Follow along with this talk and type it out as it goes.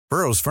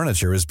Burrow's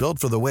furniture is built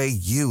for the way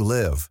you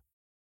live.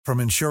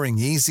 From ensuring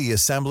easy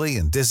assembly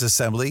and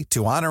disassembly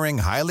to honoring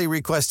highly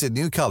requested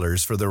new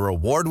colors for their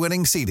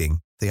award-winning seating,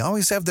 they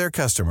always have their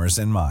customers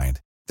in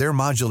mind. Their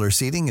modular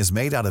seating is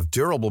made out of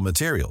durable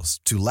materials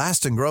to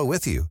last and grow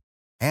with you.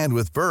 And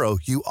with Burrow,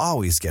 you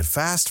always get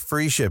fast,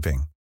 free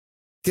shipping.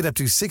 Get up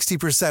to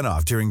 60%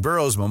 off during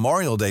Burrow's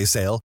Memorial Day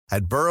sale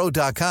at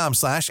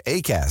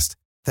burrow.com/ACAST.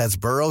 That's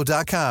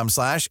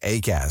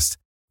burrow.com/ACAST.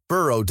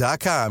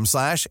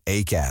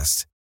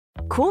 burrow.com/ACAST.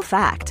 Cool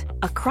fact,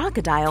 a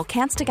crocodile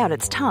can't stick out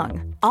its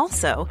tongue.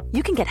 Also,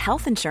 you can get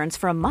health insurance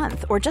for a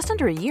month or just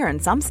under a year in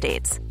some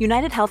states.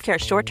 United Healthcare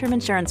short-term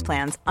insurance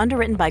plans,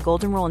 underwritten by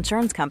Golden Rule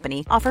Insurance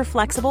Company, offer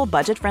flexible,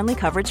 budget-friendly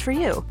coverage for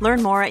you.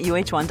 Learn more at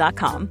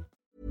uh1.com.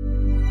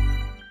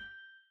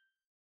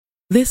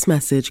 This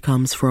message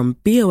comes from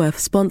BOF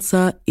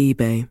sponsor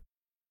eBay.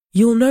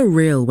 You'll know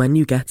real when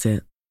you get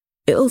it.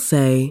 It'll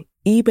say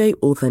eBay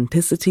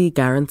Authenticity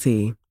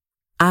Guarantee.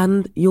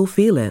 And you'll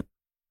feel it.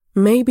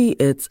 Maybe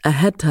it's a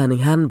head-turning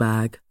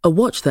handbag, a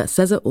watch that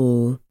says it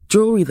all,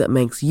 jewelry that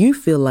makes you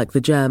feel like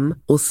the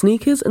gem, or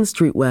sneakers and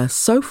streetwear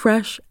so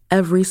fresh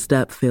every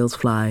step feels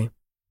fly.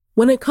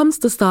 When it comes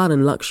to style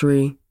and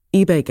luxury,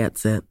 eBay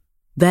gets it.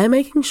 They're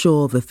making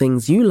sure the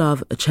things you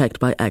love are checked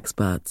by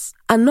experts.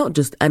 And not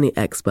just any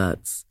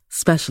experts,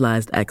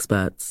 specialized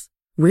experts.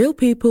 Real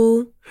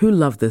people who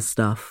love this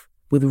stuff,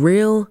 with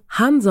real,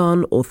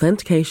 hands-on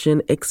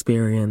authentication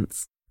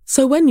experience.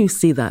 So when you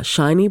see that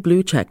shiny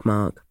blue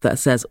checkmark that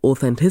says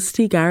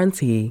Authenticity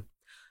Guarantee,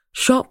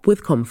 shop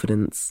with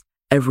confidence.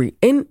 Every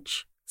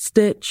inch,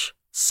 stitch,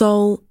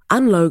 sole,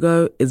 and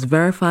logo is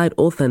verified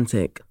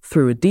authentic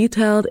through a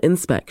detailed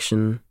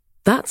inspection.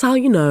 That's how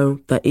you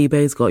know that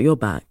eBay's got your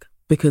back.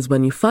 Because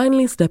when you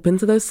finally step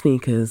into those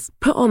sneakers,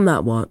 put on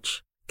that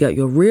watch, get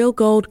your real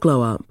gold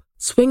glow up,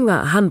 swing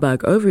that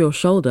handbag over your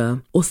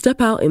shoulder, or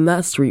step out in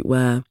that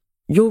streetwear,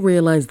 you'll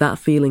realize that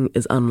feeling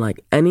is unlike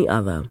any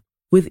other.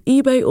 With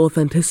eBay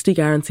Authenticity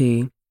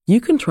Guarantee,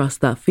 you can trust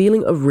that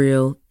feeling of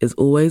real is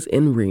always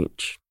in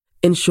reach.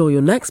 Ensure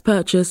your next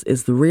purchase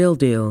is the real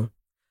deal.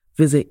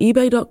 Visit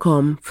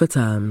ebay.com for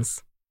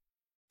terms.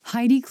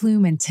 Heidi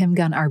Klum and Tim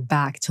Gunn are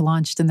back to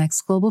launch the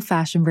next global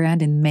fashion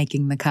brand in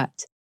Making the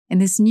Cut. In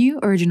this new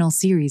original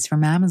series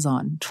from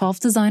Amazon, 12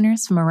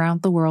 designers from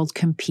around the world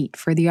compete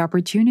for the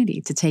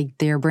opportunity to take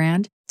their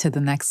brand to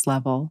the next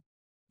level.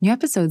 New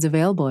episodes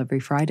available every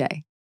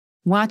Friday.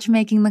 Watch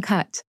Making the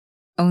Cut,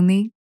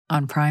 only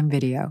on Prime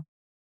Video.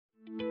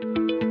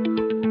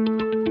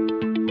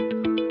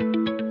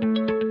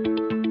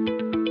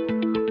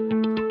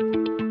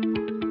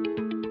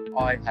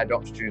 I had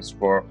options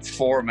for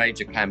 4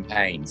 major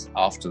campaigns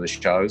after the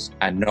shows,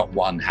 and not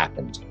one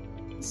happened.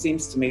 It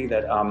seems to me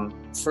that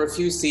for a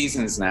few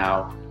seasons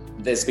now,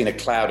 there's been a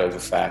cloud over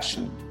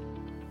fashion.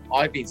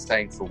 I've been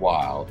saying for a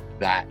while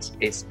that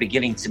it's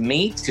beginning to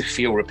me to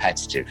feel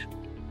repetitive.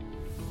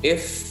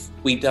 If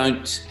we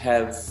don't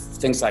have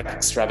things like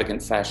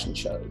extravagant fashion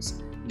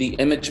shows, the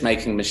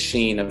image-making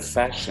machine of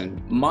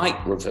fashion might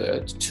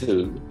revert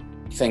to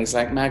things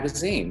like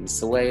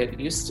magazines, the way it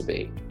used to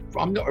be.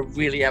 I'm not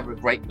really ever a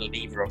great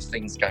believer of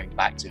things going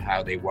back to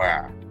how they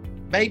were.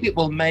 Maybe it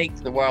will make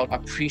the world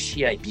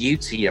appreciate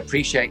beauty,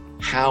 appreciate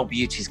how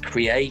beauty is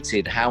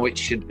created, how it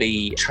should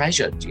be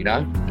treasured, you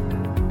know?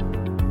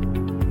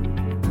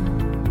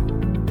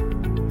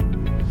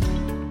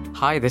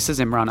 Hi, this is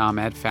Imran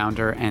Ahmed,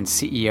 founder and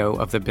CEO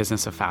of the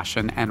Business of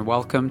Fashion, and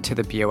welcome to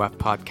the BOF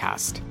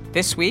podcast.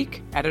 This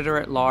week,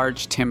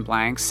 editor-at-large Tim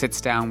Blanks sits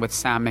down with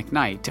Sam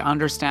McKnight to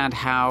understand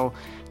how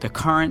the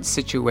current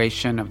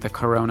situation of the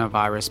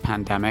coronavirus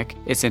pandemic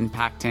is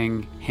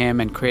impacting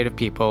him and creative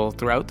people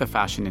throughout the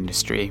fashion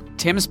industry.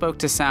 Tim spoke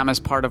to Sam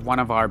as part of one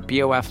of our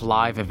BOF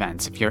Live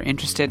events. If you're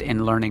interested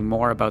in learning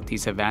more about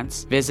these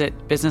events, visit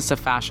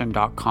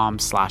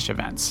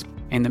businessoffashion.com/events.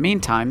 In the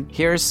meantime,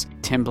 here's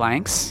Tim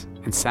Blanks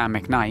and Sam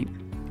McKnight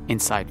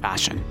inside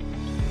fashion.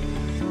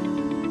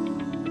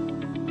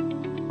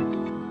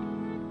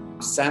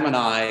 Sam and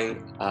I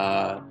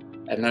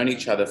have known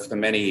each other for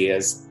many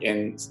years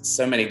in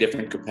so many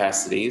different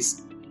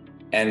capacities.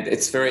 And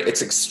it's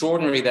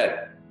extraordinary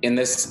that in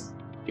this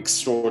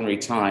extraordinary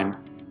time,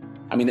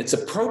 I mean, it's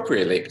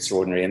appropriately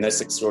extraordinary in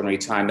this extraordinary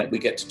time that we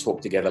get to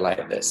talk together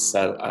like this.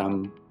 So,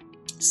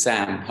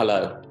 Sam,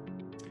 hello.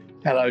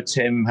 Hello,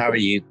 Tim. How are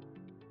you?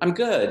 I'm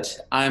good.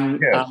 I'm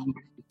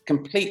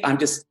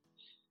just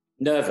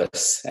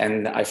nervous,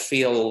 and I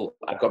feel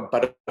I've got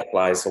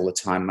butterflies all the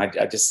time.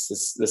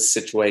 This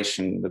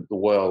situation, the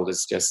world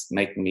is just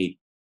making me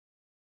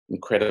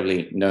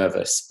incredibly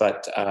nervous.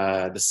 But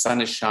the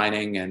sun is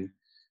shining, and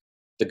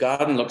the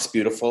garden looks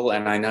beautiful,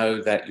 and I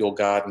know that your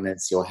garden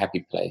is your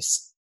happy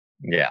place.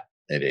 Yeah,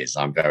 it is.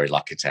 I'm very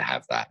lucky to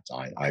have that.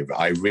 I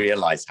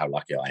realize how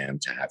lucky I am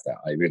to have that.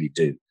 I really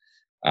do.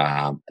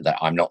 That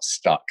I'm not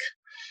stuck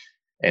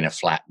in a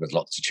flat with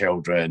lots of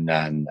children.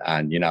 And,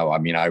 you know, I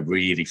mean, I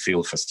really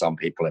feel for some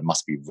people, it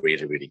must be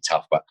really, really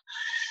tough. But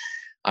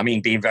I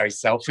mean, being very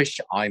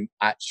selfish, I've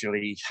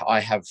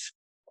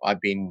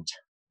been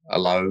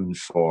alone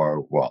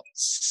for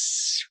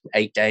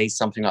 8 days,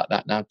 something like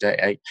that now, day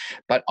 8.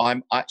 But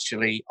I've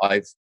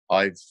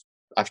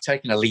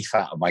taken a leaf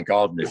out of my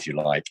garden, if you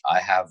like. I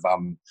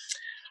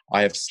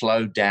have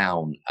slowed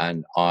down,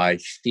 and I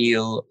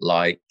feel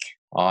like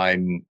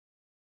I'm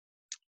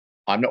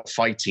not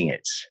fighting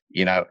it.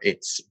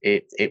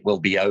 It will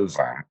be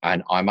over,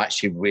 and I'm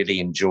actually really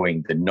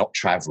enjoying the not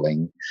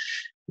traveling,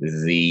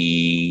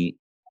 the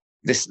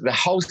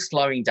whole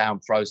slowing down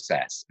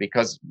process,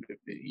 because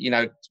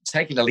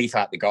taking a leaf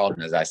out of the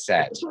garden, as I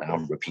said, and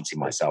I'm repeating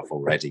myself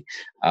already.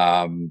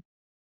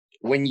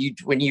 When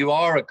you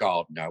are a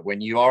gardener,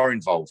 when you are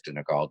involved in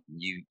a garden,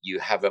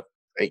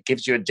 it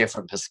gives you a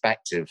different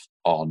perspective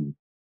on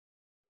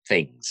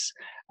things.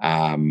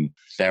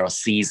 There are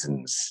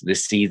seasons. The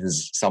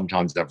seasons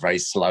sometimes are very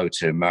slow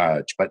to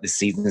emerge, but the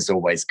seasons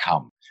always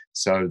come.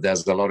 So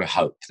there's a lot of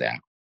hope there.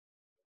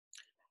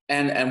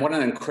 And what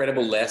an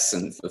incredible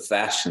lesson for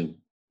fashion,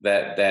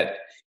 that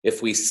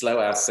if we slow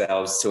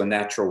ourselves to a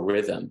natural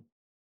rhythm,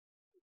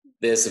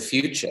 there's a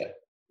future.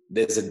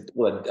 There's a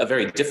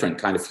very different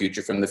kind of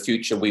future from the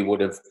future we would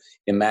have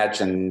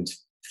imagined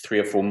 3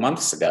 or 4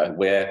 months ago,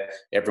 where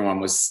everyone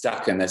was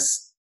stuck in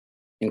this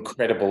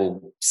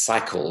incredible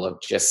cycle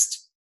of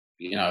just,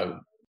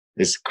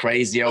 this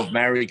crazy old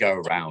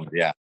merry-go-round.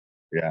 Yeah.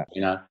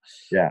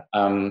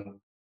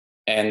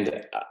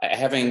 And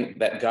having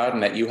that garden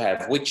that you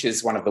have, which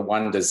is one of the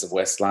wonders of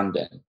West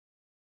London,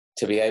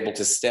 to be able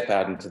to step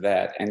out into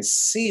that and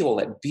see all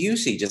that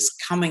beauty just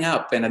coming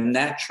up in a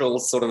natural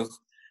sort of,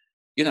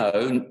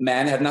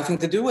 man had nothing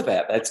to do with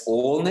that. That's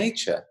all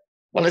nature.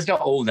 Well, it's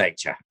not all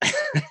nature.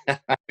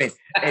 I mean,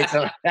 it's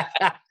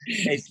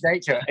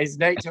nature. It's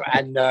nature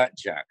and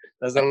nurture.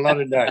 There's a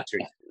lot of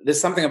nurturing. There's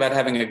something about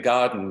having a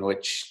garden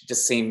which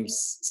just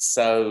seems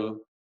so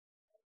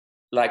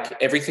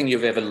like everything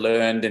you've ever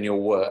learned in your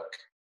work,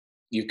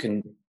 you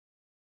can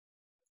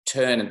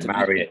turn into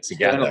marry it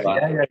together.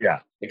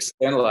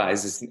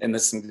 Externalize in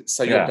this,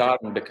 so your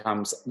garden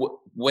becomes,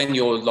 when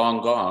you're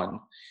long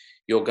gone,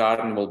 your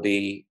garden will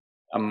be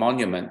a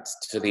monument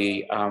to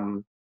the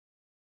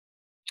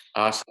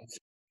art of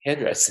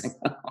hairdressing.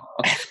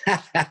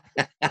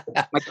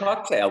 My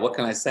cocktail, what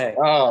can I say?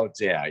 Oh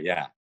dear,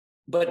 yeah.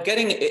 But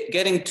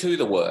getting to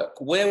the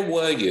work, where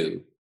were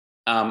you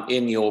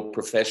in your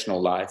professional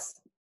life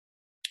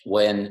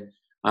when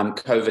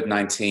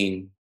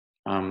COVID-19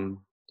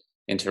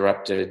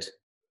 interrupted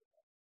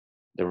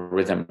the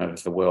rhythm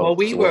of the world? Well,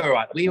 we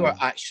were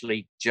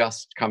actually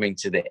just coming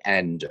to the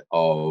end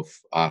of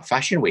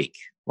Fashion Week,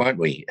 weren't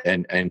we,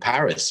 in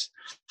Paris?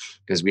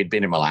 Because we'd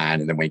been in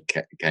Milan and then we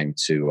came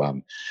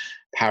to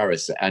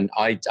Paris, and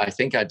I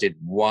think I did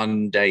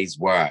 1 day's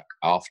work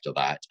after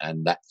that,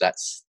 and that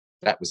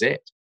was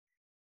it.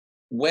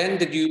 When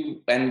did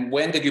you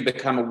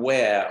become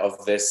aware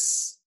of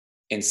this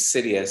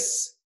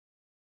insidious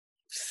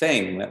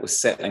thing that was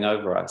settling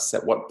over us?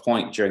 At what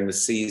point during the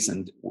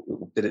season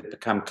did it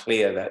become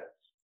clear that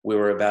we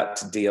were about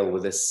to deal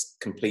with this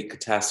complete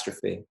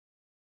catastrophe?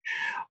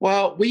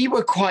 Well, we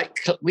were quite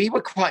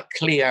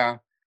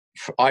clear.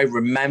 I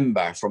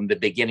remember from the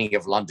beginning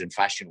of London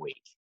Fashion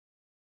Week,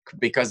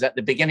 because at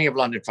the beginning of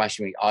London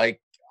Fashion Week,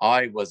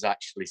 I was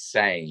actually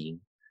saying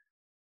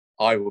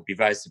I would be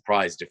very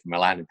surprised if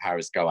Milan and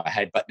Paris go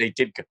ahead, but they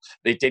did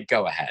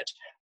go ahead.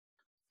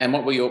 And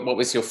what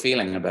was your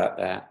feeling about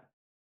that?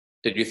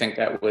 Did you think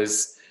that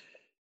was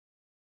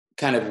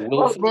kind of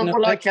willful?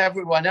 Well, like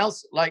everyone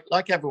else,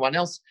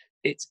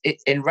 it's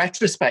in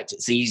retrospect,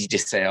 it's easy to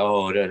say,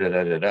 oh, da, da,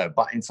 da, da, da.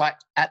 But in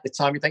fact, at the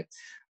time, you think,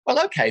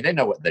 well, okay, they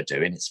know what they're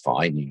doing. It's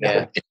fine.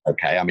 It's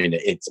okay. I mean,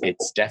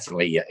 it's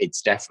definitely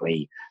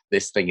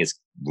this thing is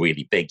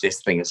really big.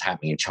 This thing that's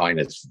happening in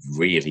China is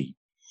really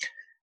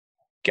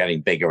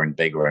getting bigger and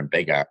bigger and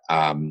bigger.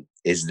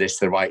 Is this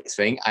the right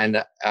thing?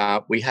 And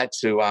we had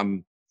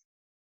to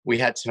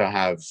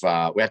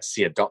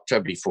see a doctor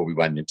before we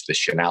went into the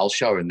Chanel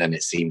show, and then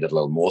it seemed a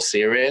little more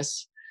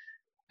serious.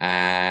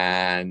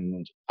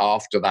 And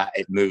after that,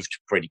 it moved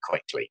pretty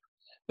quickly.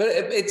 But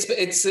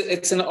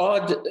it's an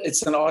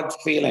odd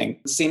feeling.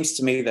 It seems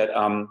to me that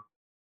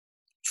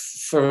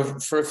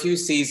for a few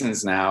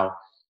seasons now,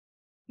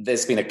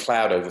 there's been a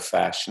cloud over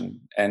fashion,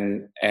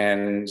 and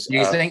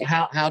you think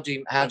how do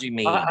you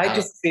mean?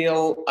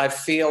 I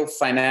feel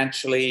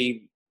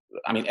financially,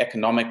 I mean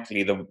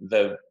economically,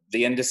 the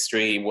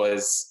industry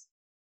was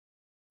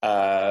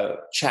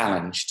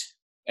challenged,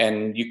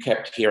 and you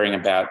kept hearing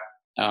about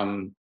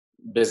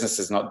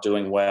businesses not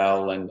doing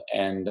well, and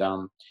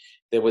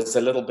there was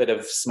a little bit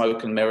of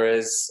smoke and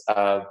mirrors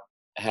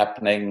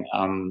happening.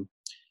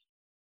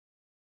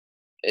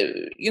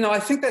 I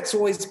think that's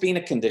always been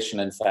a condition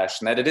in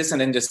fashion, that it is an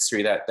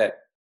industry that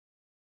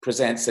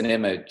presents an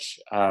image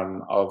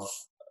of.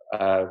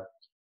 Well,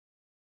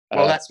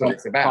 that's what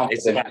it's about.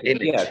 It's about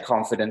image. Yeah,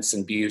 confidence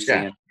and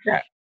beauty.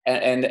 Yeah.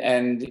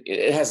 And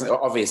it hasn't,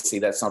 obviously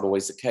that's not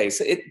always the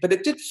case. But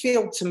it did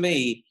feel to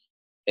me,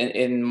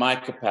 in my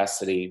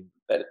capacity,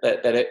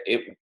 that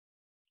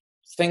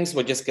things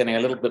were just getting a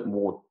little bit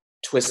more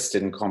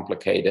twisted and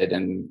complicated,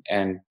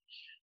 and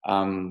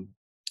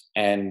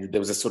And there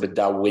was a sort of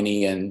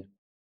Darwinian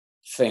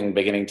thing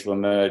beginning to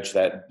emerge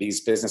that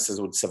these businesses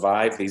would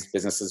survive, these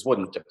businesses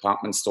wouldn't.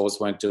 Department stores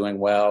weren't doing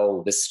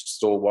well. This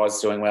store was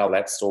doing well.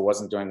 That store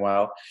wasn't doing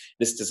well.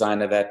 This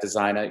designer, that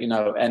designer,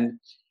 and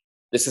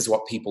this is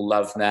what people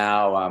love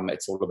now.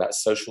 It's all about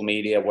social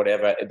media,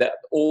 whatever.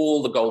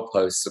 All the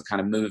goalposts are kind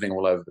of moving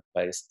all over the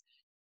place.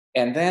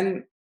 And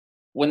then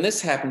when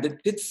this happened,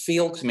 it did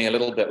feel to me a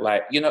little bit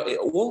like,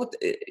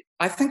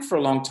 I think for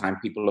a long time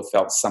people have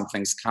felt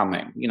something's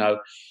coming,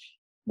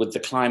 with the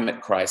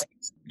climate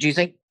crisis. Do you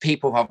think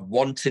people have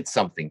wanted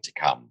something to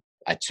come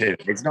too?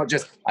 It's not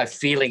just a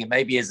feeling,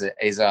 maybe is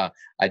a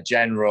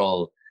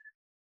general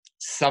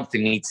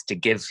something needs to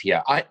give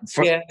here.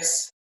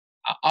 Yes.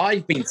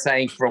 I've been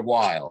saying for a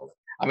while,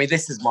 I mean,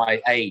 this is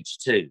my age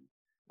too.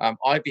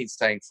 I've been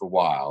saying for a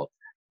while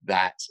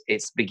that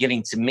it's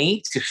beginning to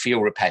me to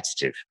feel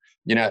repetitive.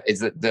 Is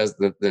that there's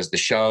the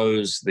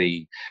shows,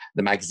 the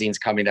magazines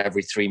coming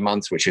every 3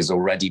 months, which is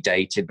already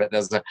dated, but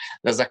there's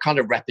a kind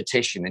of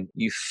repetition, and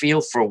you feel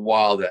for a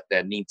while that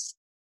there needs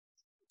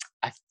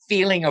a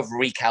feeling of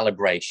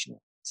recalibration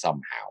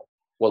somehow.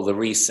 Well, the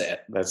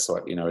reset, that's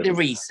what, The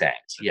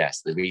reset,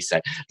 yes, the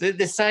reset.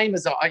 The same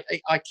as I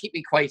keep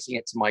equating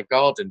it to my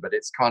garden, but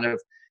it's kind of,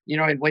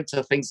 in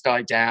winter things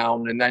die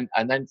down and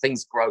then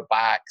things grow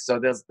back. So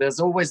there's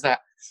always that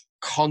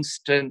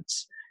constant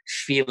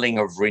feeling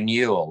of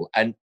renewal.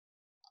 And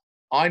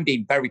I'm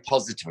being very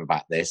positive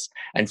about this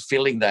and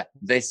feeling that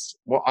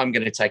what I'm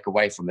going to take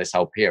away from this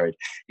whole period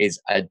is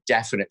a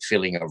definite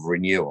feeling of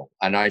renewal.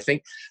 And I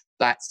think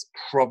that's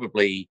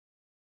probably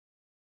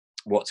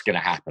what's going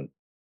to happen.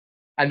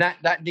 And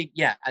that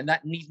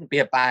needn't be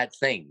a bad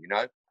thing,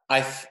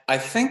 I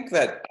think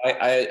that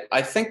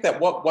I think that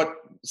what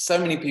so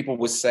many people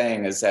were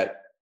saying is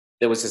that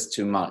there was just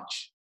too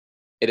much.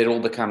 It had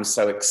all become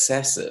so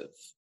excessive.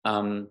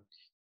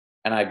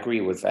 And I agree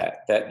with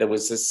that there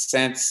was a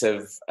sense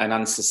of an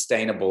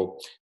unsustainable.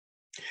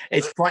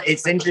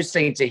 It's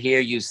interesting to hear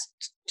you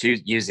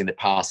using the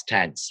past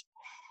tense.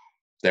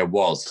 There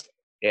was.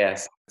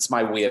 Yes, it's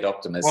my weird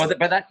optimism. Well,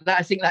 but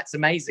I think that's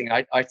amazing.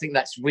 I think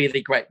that's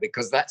really great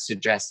because that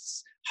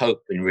suggests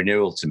hope and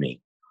renewal to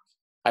me.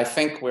 I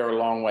think we're a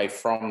long way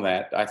from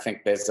that. I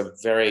think there's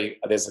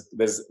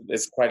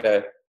quite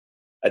a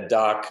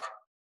dark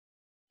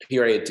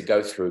period to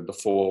go through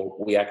before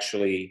we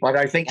actually. But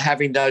I think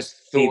having those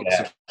thoughts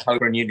of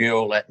hope and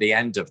renewal at the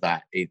end of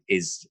that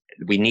is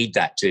we need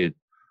that too.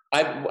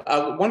 I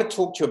want to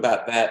talk to you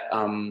about that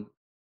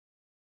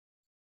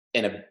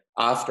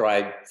after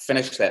I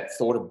finish that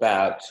thought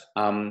about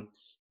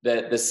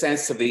the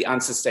sense of the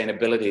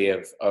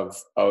unsustainability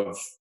of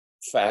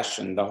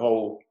fashion,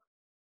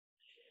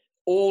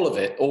 all of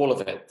it,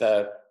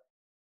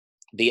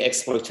 the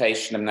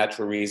exploitation of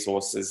natural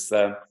resources,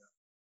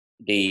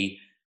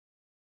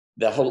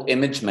 the whole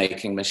image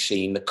making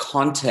machine, the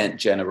content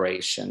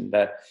generation,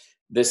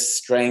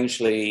 this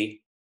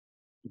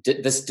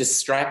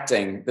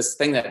distracting, this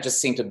thing that just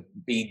seemed to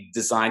be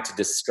designed to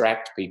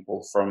distract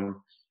people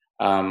from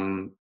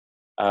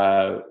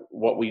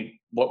what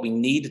we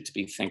needed to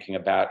be thinking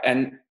about.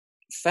 And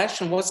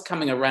fashion was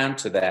coming around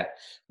to that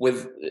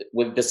with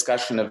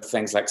discussion of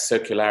things like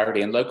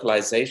circularity and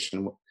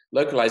localization.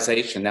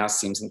 Localization now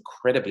seems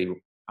incredibly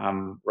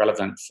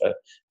relevant for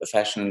the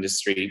fashion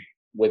industry,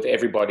 with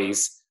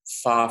everybody's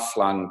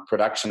far-flung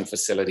production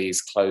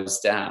facilities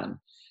closed down.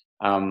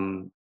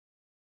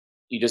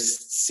 You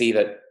just see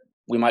that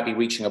we might be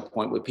reaching a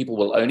point where people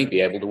will only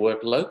be able to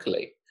work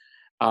locally.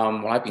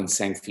 I've been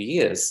saying for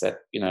years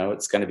that,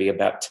 it's going to be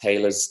about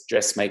tailors,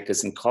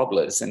 dressmakers, and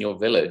cobblers in your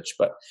village.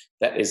 But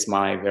that is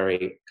my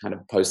very kind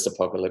of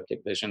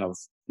post-apocalyptic vision of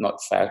not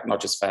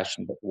just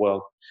fashion, but the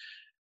world.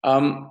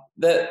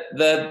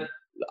 The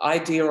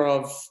idea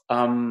of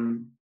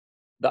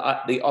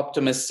the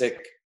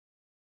optimistic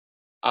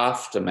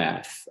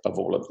aftermath of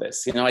all of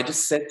this. I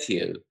just said to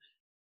you,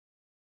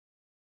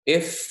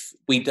 if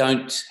we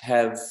don't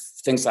have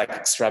things like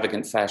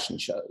extravagant fashion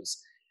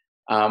shows,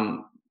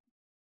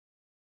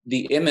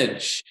 the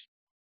image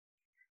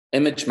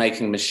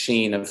making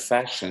machine of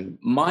fashion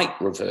might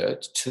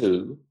revert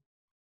to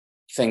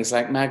things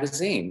like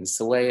magazines,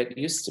 the way it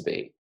used to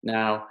be.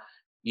 Now,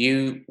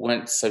 you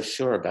weren't so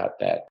sure about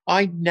that.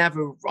 I'm not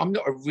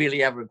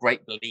really ever a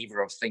great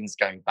believer of things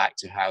going back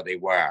to how they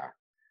were.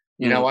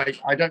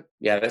 I don't.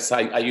 Yeah,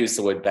 I use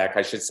the word back.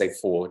 I should say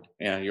forward.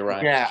 Yeah, you're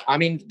right. Yeah, I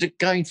mean,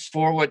 going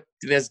forward,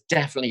 there's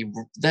definitely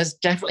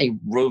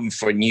room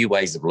for new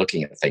ways of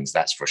looking at things.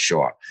 That's for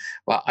sure.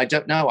 But I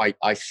don't know.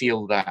 I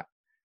feel that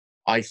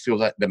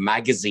the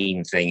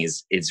magazine thing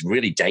is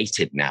really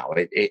dated now.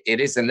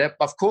 It is, and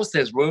of course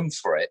there's room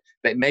for it,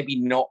 but maybe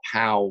not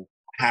how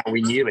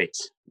we knew it.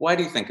 Why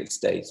do you think it's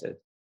dated?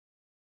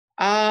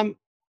 I've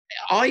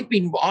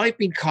been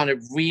kind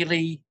of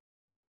really.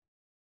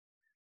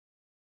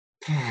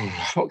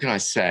 What can I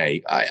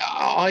say?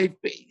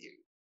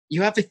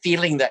 You have the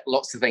feeling that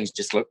lots of things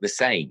just look the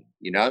same,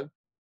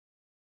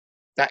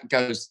 That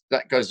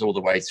goes all the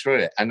way through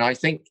it. And I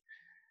think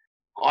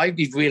I'd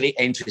be really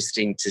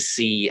interesting to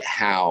see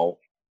how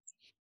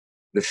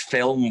the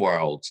film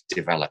world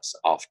develops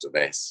after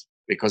this,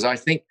 because I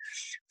think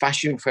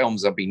fashion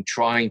films have been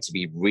trying to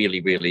be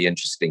really, really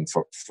interesting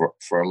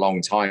for a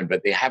long time,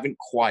 but they haven't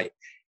quite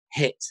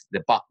hit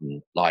the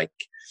button. Like,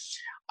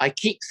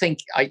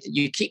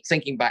 you keep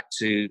thinking back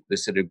to the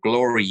sort of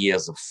glory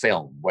years of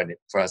film when it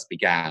first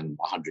began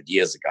 100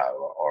 years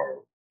ago,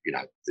 or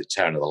the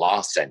turn of the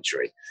last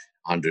century,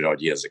 100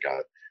 odd years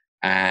ago,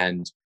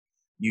 and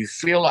you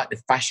feel like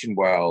the fashion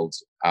world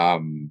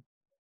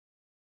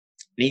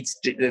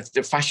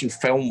the fashion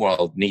film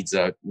world needs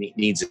an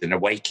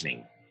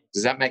awakening.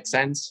 Does that make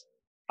sense?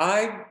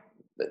 In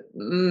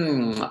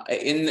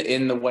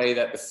the way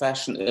that the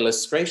fashion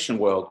illustration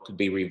world could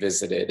be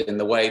revisited, in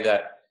the way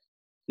that,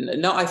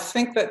 no, I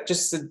think that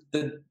just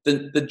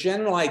the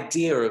general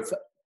idea of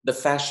the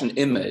fashion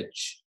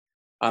image,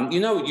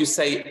 you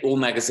say all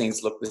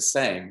magazines look the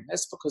same.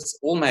 That's because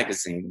all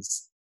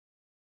magazines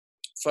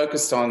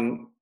focused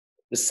on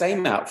the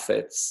same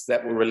outfits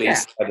that were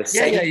released by the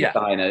same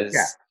designers.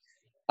 Yeah.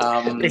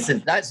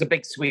 Listen, that's a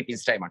big sweeping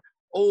statement.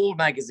 All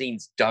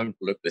magazines don't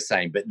look the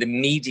same, but the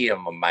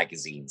medium of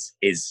magazines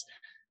is,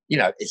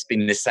 it's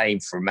been the same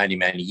for many,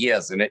 many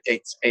years. And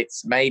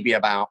it's maybe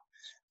about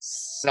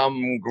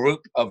some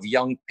group of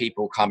young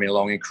people coming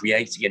along and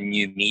creating a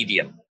new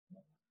medium,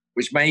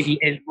 which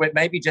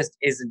maybe just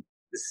isn't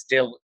the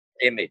still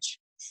image.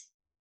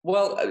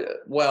 Well,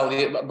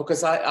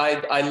 because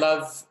I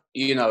love,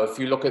 if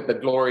you look at the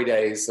glory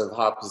days of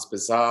Harper's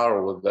Bazaar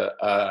or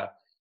the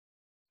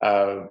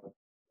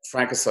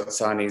Franca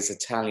Sozzani's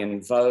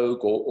Italian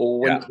Vogue,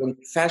 or when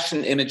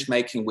fashion image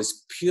making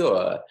was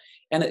pure,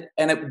 and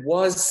it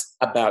was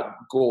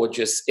about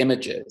gorgeous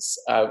images,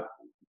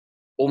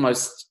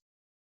 almost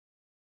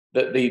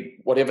the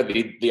whatever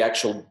the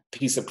actual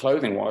piece of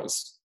clothing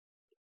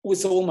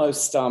was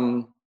almost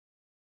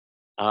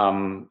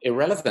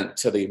irrelevant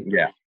to the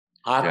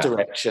art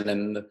direction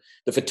and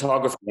the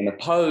photography and the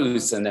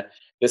pose and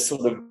the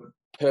sort of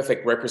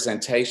perfect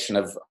representation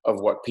of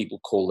what people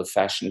call the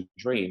fashion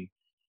dream.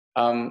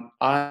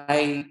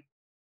 I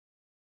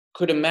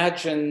could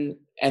imagine,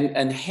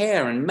 and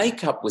hair and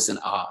makeup was an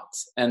art,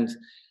 and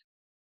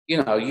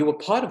you were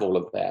part of all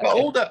of that.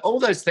 But all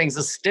those things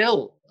are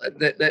still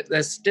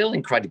they're still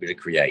incredibly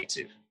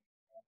creative.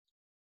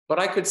 But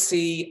I could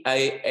see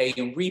a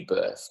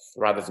rebirth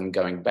rather than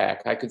going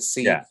back. I could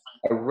see a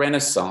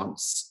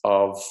renaissance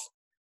of,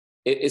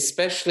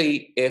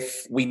 especially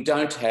if we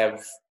don't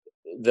have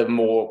the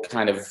more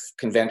kind of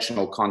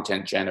conventional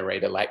content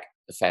generator like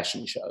the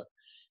fashion show.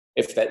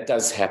 If that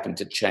does happen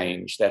to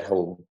change, that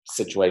whole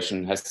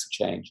situation has to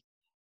change.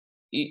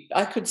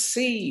 I could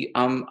see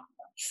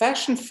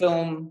fashion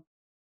film.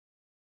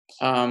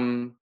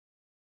 I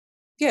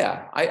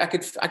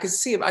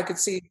could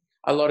see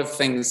a lot of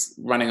things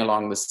running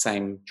along the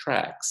same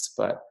tracks,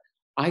 but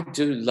I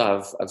do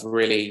love a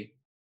really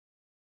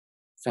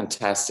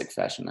fantastic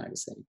fashion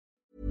magazine.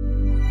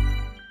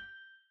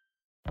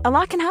 A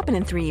lot can happen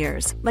in 3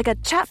 years, like a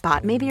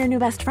chatbot may be your new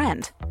best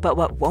friend. But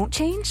what won't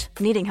change?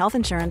 Needing health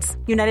insurance.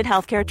 United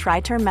Healthcare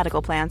Tri-Term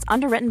Medical Plans,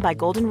 underwritten by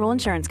Golden Rule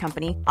Insurance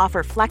Company,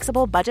 offer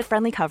flexible,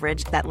 budget-friendly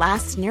coverage that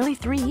lasts nearly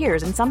 3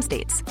 years in some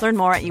states. Learn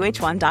more at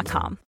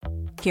uh1.com.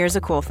 Here's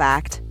a cool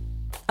fact.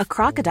 A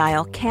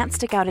crocodile can't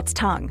stick out its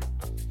tongue.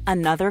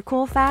 Another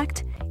cool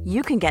fact,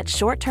 you can get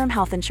short-term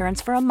health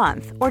insurance for a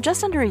month or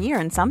just under a year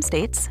in some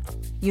states.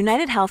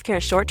 United Healthcare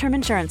short-term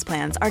insurance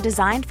plans are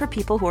designed for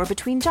people who are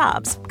between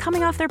jobs,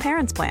 coming off their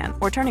parents' plan,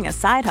 or turning a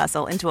side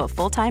hustle into a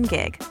full-time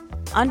gig.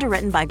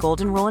 Underwritten by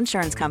Golden Rule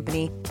Insurance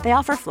Company, they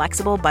offer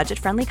flexible,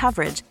 budget-friendly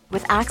coverage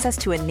with access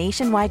to a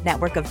nationwide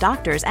network of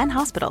doctors and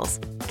hospitals.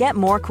 Get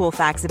more cool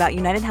facts about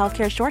United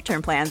Healthcare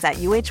short-term plans at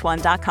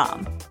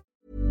uh1.com.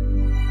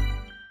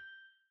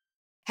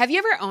 Have you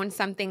ever owned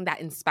something that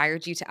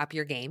inspired you to up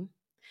your game?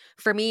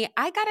 For me,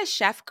 I got a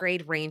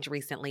chef-grade range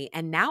recently,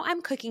 and now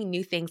I'm cooking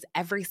new things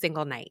every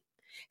single night.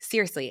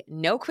 Seriously,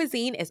 no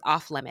cuisine is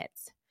off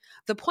limits.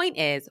 The point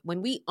is,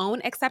 when we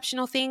own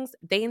exceptional things,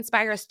 they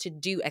inspire us to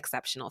do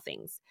exceptional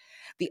things.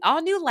 The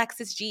all-new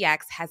Lexus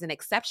GX has an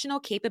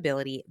exceptional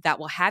capability that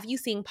will have you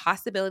seeing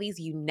possibilities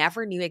you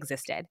never knew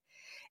existed.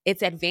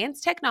 Its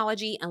advanced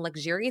technology and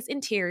luxurious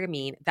interior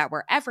mean that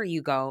wherever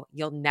you go,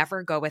 you'll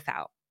never go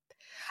without.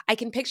 I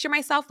can picture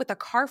myself with a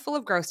car full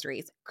of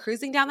groceries,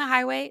 cruising down the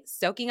highway,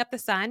 soaking up the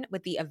sun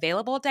with the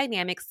available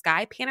dynamic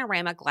sky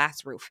panorama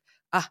glass roof.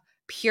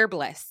 Pure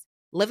bliss.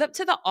 Live up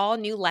to the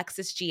all-new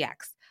Lexus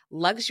GX.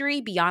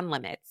 Luxury beyond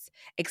limits.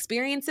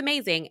 Experience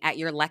amazing at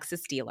your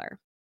Lexus dealer.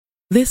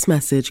 This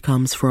message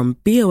comes from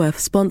BOF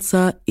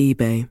sponsor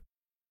eBay.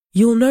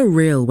 You'll know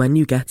real when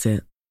you get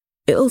it.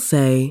 It'll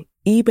say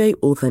eBay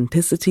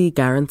Authenticity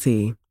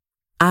Guarantee.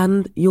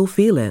 And you'll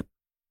feel it.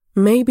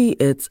 Maybe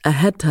it's a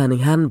head-turning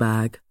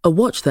handbag, a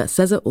watch that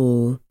says it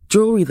all,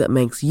 jewelry that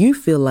makes you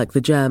feel like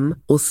the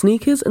gem, or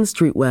sneakers and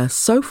streetwear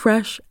so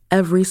fresh,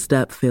 every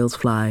step feels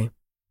fly.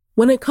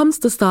 When it comes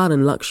to style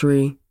and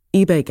luxury,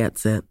 eBay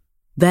gets it.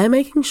 They're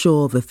making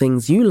sure the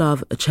things you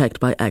love are checked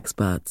by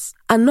experts.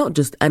 And not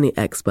just any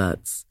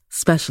experts,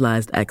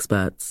 specialized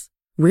experts.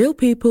 Real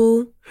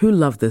people who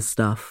love this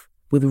stuff.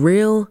 with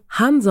real,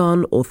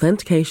 hands-on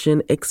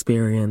authentication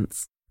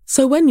experience.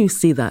 So when you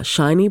see that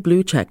shiny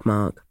blue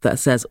checkmark that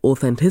says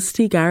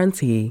Authenticity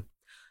Guarantee,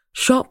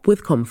 shop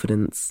with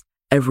confidence.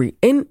 Every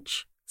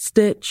inch,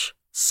 stitch,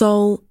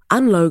 sole,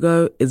 and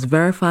logo is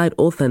verified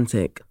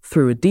authentic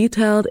through a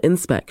detailed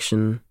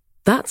inspection.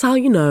 That's how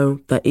you know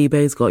that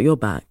eBay's got your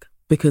back.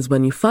 Because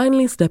when you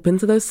finally step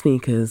into those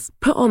sneakers,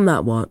 put on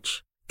that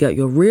watch, get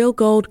your real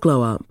gold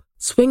glow up,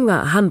 swing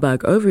that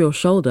handbag over your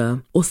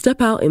shoulder, or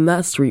step out in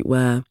that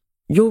streetwear,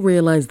 you'll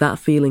realize that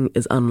feeling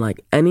is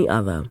unlike any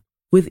other.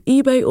 With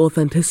eBay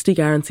Authenticity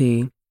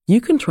Guarantee, you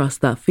can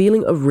trust that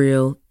feeling of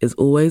real is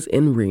always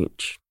in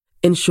reach.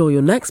 Ensure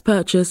your next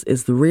purchase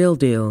is the real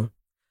deal.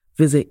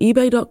 Visit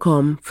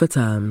ebay.com for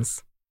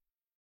terms.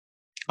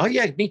 Oh,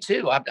 yeah, me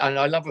too.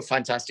 I love a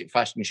fantastic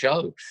fashion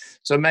show.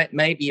 So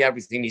maybe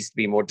everything needs to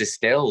be more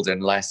distilled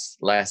and less,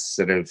 I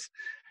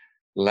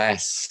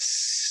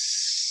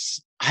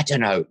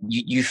don't know.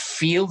 You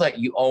feel that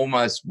you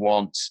almost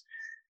want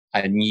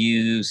a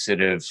new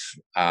sort of,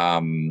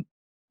 a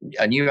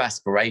new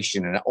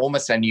aspiration and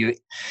almost a new,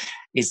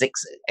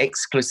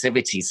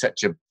 exclusivity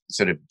such a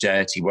sort of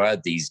dirty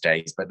word these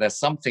days, but there's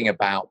something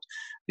about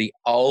the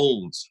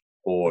old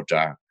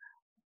order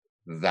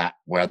that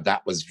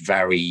was a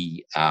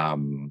very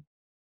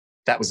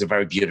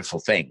beautiful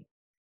thing,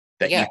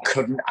 that you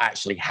couldn't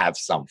actually have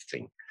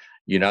something,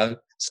 so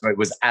it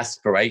was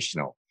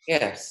aspirational.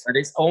 Yes. But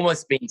it's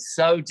almost been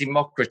so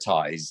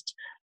democratized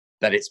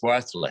that it's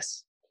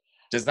worthless.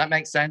 Does that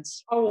make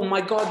sense? Oh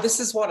my God, this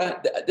is what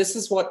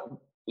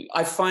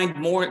I find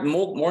more and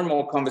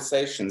more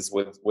conversations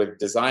with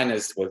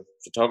designers, with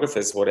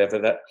photographers, whatever,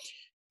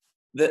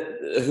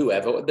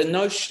 the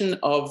notion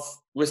of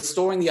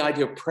restoring the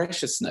idea of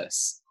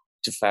preciousness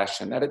to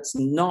fashion, that it's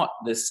not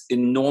this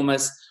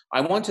enormous,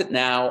 I want it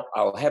now,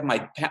 I'll have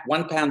my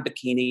 1 pound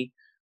bikini,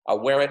 I'll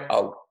wear it,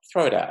 I'll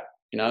throw it out,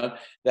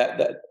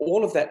 that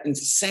all of that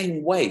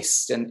insane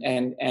waste and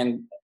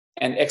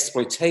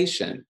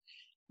exploitation,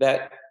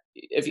 that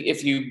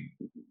if you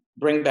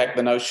bring back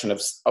the notion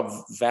of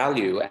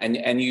value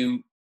and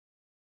you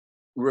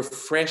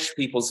refresh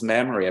people's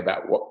memory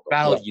about what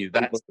value,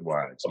 that's the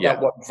word.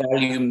 About what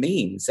value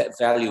means. That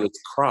value is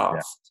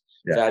craft,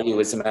 value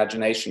is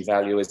imagination,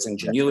 value is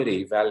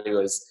ingenuity, value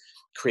is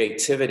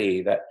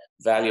creativity, that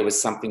value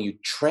is something you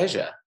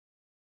treasure.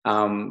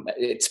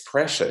 It's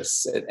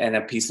precious, and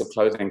a piece of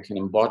clothing can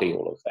embody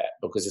all of that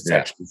because it's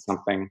actually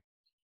something.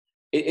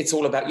 It's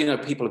all about,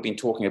 people have been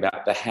talking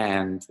about the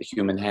hand, the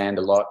human hand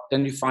a lot.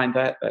 Don't you find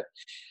that?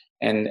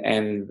 And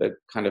the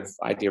kind of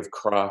idea of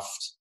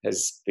craft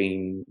has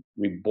been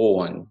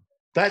reborn.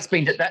 That's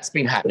been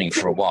happening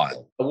for a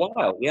while. A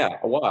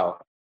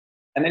while.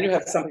 And then you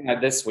have something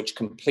like this, which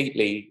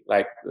completely,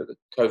 like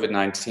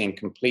COVID-19,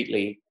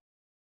 completely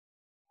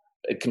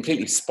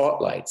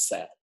spotlights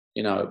that,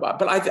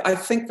 But I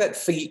think that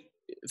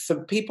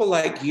for people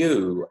like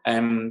you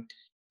and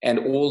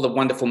all the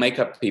wonderful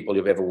makeup people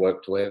you've ever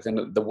worked with,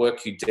 and the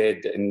work you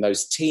did in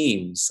those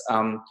teams,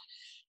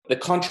 the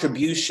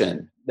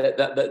contribution,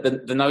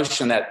 the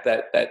notion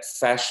that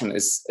fashion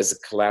is a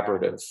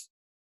collaborative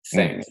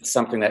thing,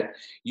 something that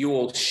you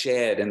all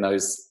shared in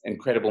those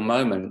incredible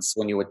moments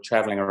when you were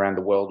traveling around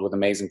the world with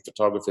amazing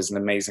photographers and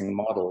amazing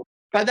models.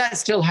 But that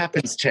still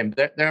happens, Tim.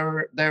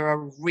 There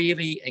are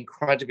really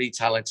incredibly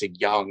talented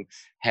young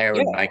hair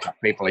and makeup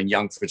people and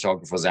young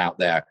photographers out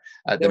there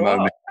at the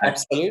moment.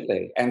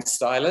 Absolutely. And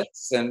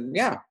stylists and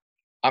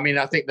I mean,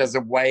 I think there's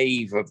a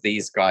wave of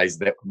these guys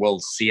that will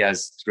see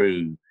us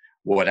through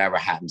whatever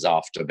happens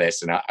after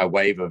this, and a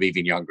wave of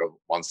even younger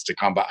ones to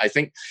come. But I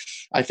think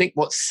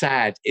what's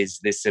sad is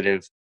this sort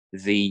of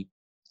the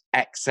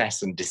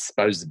excess and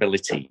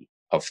disposability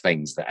of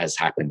things that has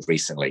happened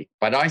recently.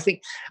 But I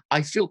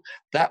feel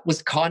that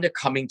was kind of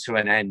coming to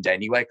an end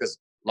anyway, because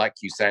like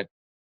you said,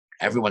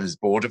 everyone is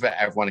bored of it.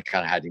 Everyone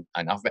kind of had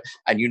enough of it.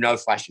 And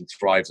fashion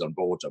thrives on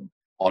boredom,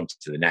 on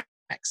to the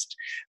next.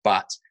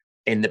 But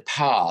in the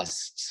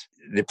past,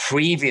 the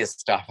previous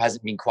stuff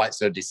hasn't been quite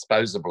so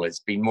disposable. It's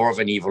been more of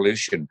an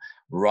evolution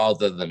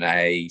rather than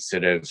a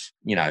sort of,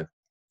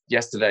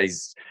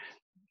 yesterday's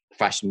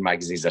fashion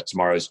magazines are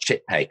tomorrow's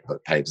chip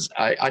papers.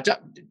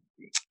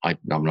 I'm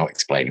not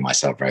explaining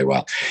myself very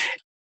well.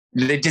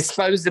 The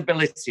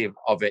disposability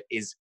of it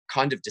is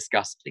kind of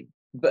disgusting.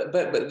 But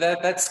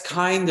that's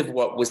kind of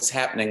what was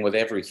happening with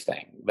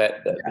everything.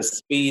 The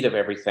speed of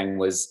everything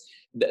was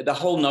the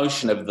whole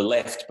notion of the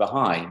left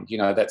behind.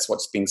 That's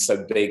what's been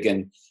so big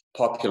in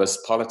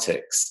populist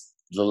politics.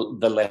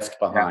 The left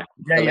behind,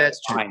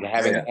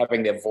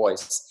 having their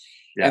voice,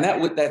 and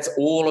that's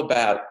all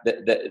about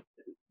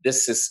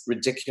this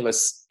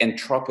ridiculous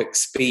entropic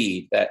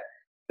speed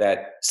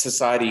that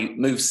society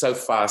moves so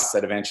fast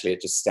that eventually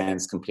it just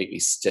stands completely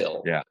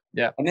still. Yeah.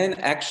 And then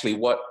actually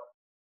what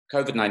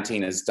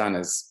COVID-19 has done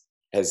has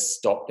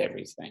stopped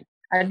everything.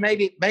 And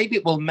maybe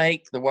it will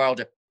make the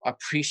world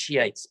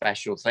appreciate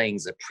special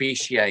things,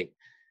 appreciate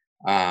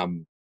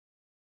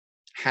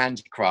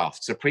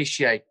handcrafts,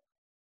 appreciate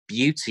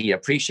beauty,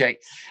 appreciate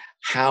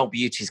how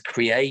beauty is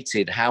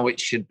created, how it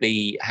should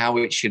be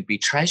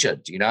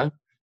treasured, you know?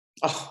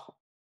 Oh,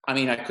 I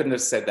mean, I couldn't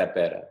have said that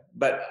better.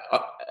 But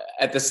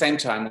at the same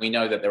time, we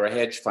know that there are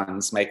hedge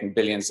funds making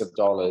billions of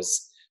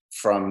dollars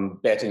from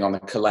betting on the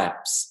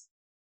collapse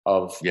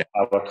of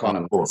our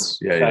economy. Of course.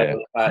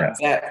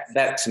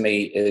 That to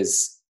me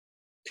is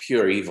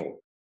pure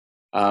evil.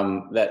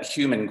 That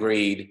human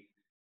greed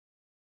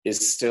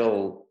is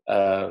still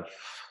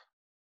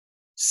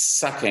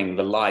sucking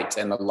the light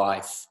and the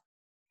life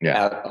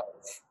out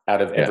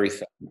of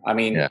everything. I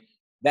mean,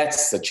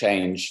 that's the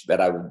change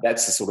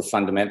that's the sort of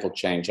fundamental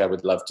change I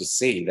would love to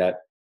see,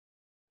 that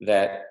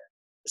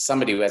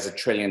somebody who has $1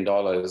 trillion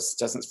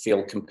doesn't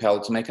feel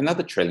compelled to make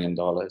another $1 trillion.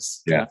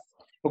 Yeah.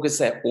 Because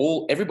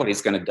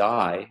everybody's going to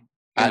die.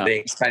 At the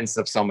expense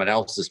of someone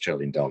else's $1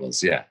 trillion.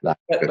 Yeah. But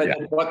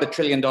what the $1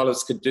 trillion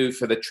could do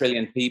for the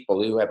trillion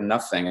people who have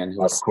nothing and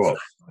who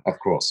of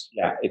course.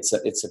 Yeah, it's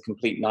a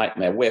complete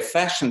nightmare. Where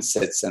fashion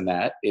sits in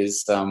that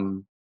is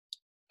an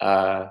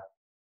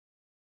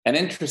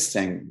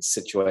interesting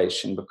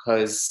situation,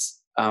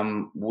 because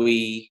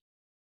what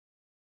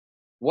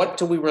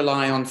do we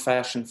rely on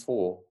fashion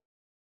for?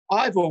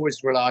 I've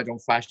always relied on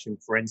fashion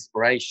for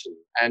inspiration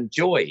and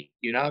joy.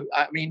 You know,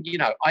 I mean, you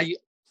know,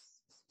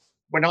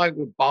 when I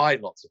would buy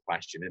lots of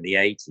fashion in the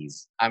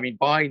 80s, I mean,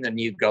 buying the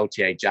new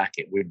Gaultier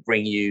jacket would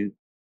bring you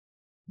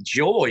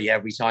joy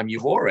every time you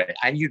wore it,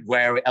 and you'd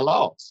wear it a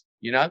lot,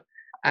 you know?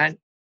 And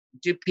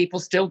do people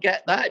still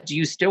get that? Do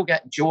you still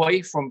get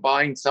joy from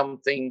buying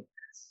something?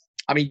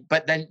 I mean,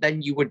 but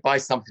then you would buy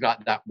something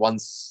like that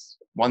once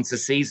a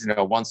season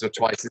or once or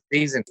twice a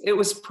season. It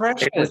was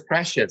precious. It was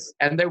precious.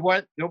 And there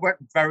weren't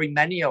very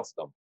many of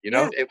them, you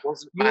know? It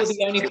wasn't mass.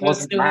 It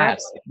wasn't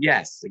mass.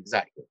 Yes,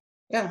 exactly.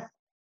 Yeah.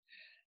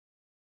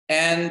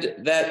 And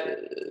that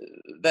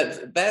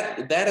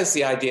is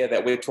the idea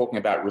that we're talking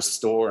about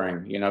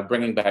restoring, you know,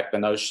 bringing back the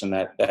notion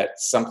that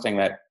something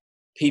that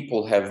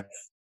people have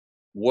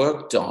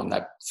worked on,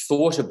 that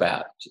thought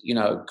about, you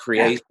know,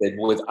 created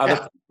with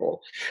other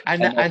people.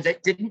 And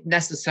it didn't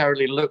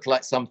necessarily look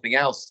like something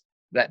else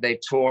that they'd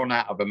torn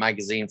out of a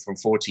magazine from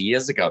 40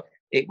 years ago.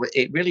 It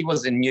really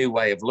was a new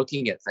way of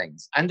looking at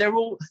things. And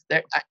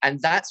and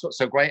that's what's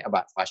so great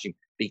about fashion,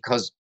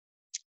 because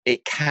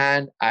it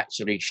can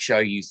actually show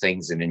you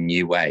things in a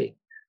new way.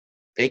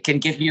 It can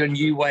give you a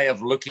new way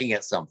of looking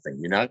at something,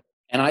 you know?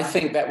 And I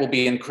think that will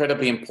be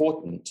incredibly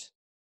important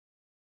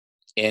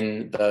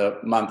in the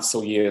months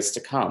or years to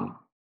come.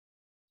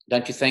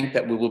 Don't you think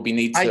that we will be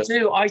need to? I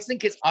do. I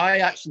think it's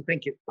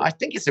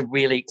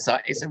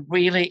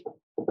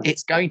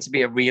going to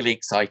be a really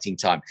exciting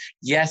time.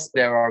 Yes,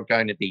 there are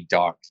going to be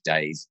dark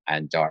days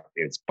and dark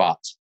periods, but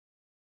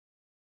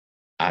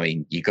I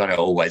mean, you got to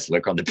always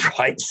look on the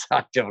bright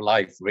side of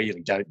life,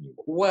 really, don't you?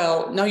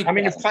 Well, no, I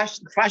mean,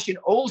 fashion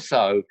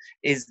also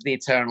is the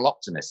eternal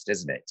optimist,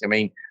 isn't it? I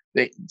mean,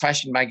 the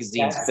fashion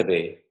magazines has to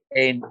be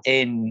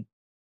in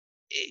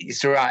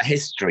throughout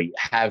history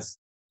have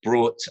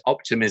brought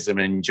optimism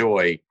and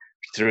joy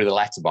through the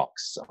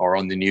letterbox or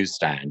on the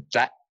newsstand.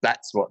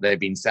 That's what they've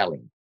been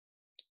selling.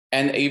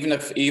 And even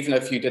if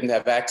you didn't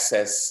have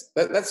access,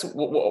 that's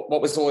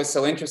what was always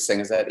so interesting,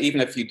 is that even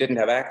if you didn't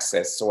have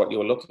access to what you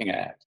were looking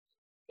at,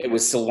 it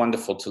was still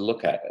wonderful to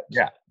look at it.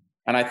 Yeah.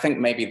 And I think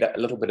maybe that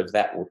a little bit of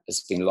that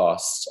has been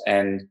lost.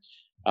 And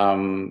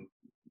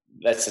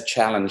that's a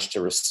challenge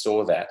to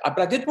restore that. But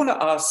I did want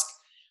to ask,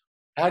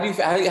 how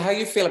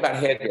you feel about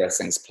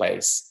hairdressing's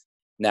place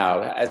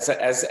now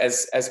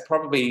as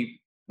probably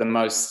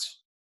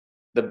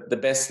the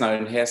best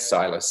known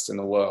hairstylist in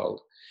the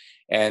world,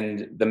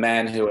 and the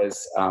man who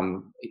is,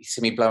 you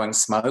see me blowing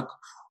smoke.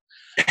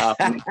 How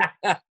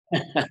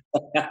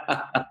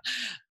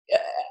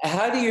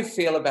do you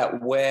feel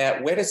about where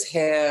does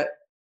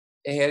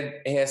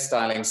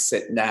hairstyling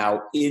sit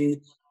now in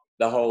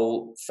the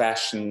whole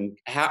fashion?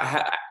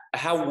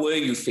 How were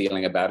you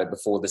feeling about it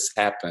before this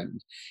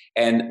happened?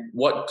 And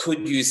what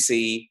could you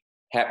see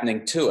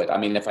happening to it? I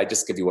mean, if I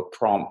just give you a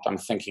prompt, I'm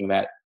thinking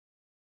that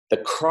the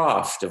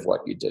craft of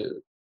what you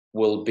do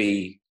will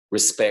be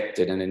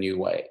respected in a new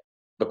way,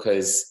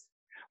 because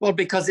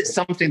it's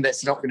something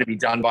that's not going to be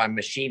done by a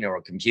machine or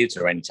a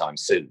computer anytime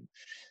soon.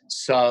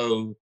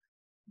 So,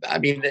 I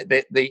mean,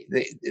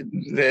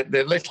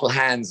 the little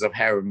hands of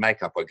hair and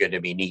makeup are going to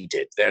be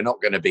needed. They're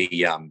not going to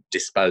be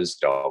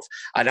disposed of.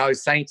 And I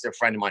was saying to a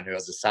friend of mine who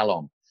has a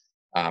salon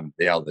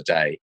the other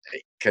day,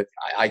 because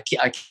I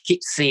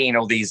keep seeing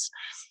all these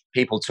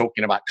people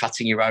talking about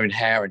cutting your own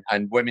hair,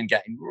 and women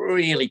getting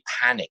really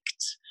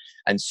panicked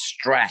and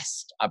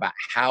stressed about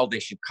how they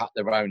should cut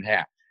their own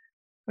hair.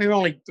 We're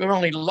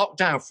only locked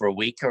down for a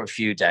week or a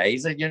few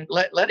days, and you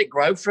let it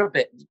grow for a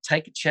bit.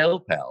 Take a chill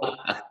pill.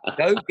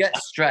 Don't get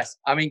stressed.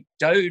 I mean,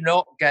 do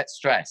not get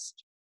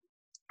stressed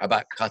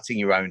about cutting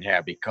your own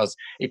hair, because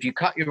if you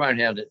cut your own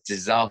hair, it's a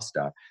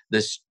disaster.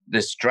 The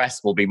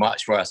stress will be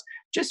much worse.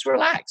 Just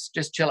relax,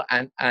 just chill.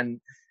 And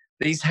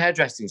these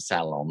hairdressing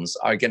salons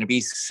are going to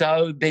be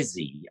so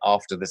busy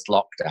after this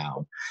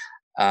lockdown.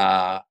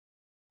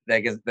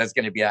 There's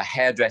going to be a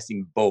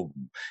hairdressing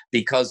boom,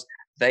 because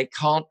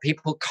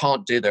people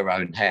can't do their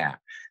own hair.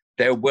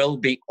 There will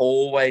be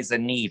always a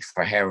need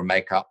for hair and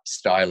makeup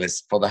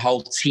stylists for the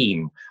whole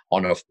team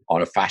on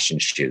a fashion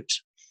shoot.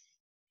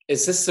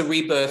 Is this the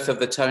rebirth of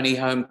the Tony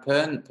Home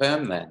perm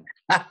then?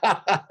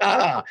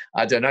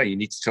 I don't know. You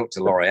need to talk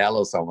to L'Oreal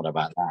or someone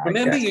about that.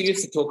 Remember, you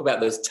used to talk about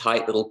those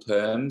tight little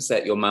perms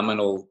that your mum and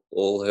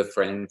all her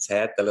friends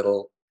had,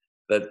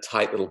 the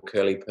tight little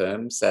curly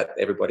perms that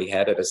everybody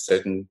had at a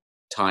certain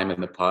time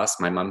in the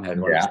past. My mum had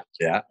one.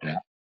 Yeah.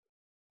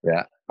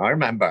 I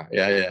remember.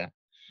 Yeah.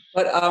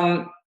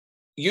 But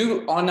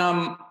you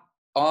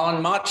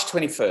on March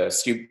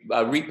 21st, you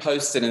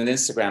reposted an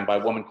Instagram by a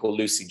woman called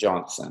Lucy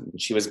Johnson.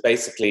 She was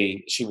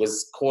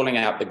calling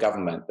out the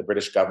government, the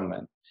British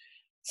government,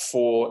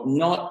 for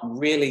not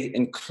really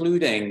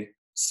including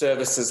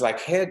services like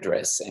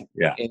hairdressing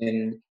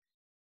in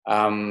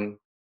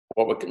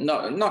what were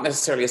not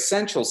necessarily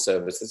essential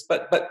services,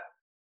 but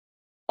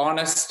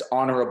honest,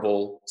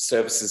 honourable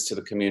services to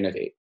the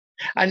community.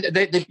 And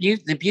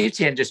the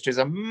beauty industry is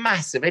a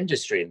massive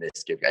industry in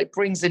this. It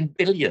brings in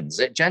billions.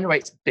 It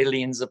generates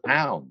billions of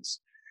pounds.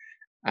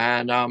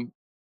 And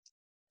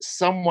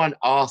someone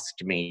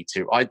asked me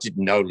to, I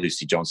didn't know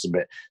Lucy Johnson,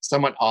 but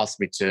someone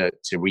asked me to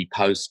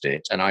repost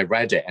it. And I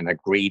read it and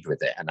agreed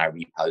with it. And I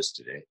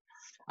reposted it.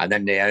 And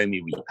then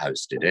Naomi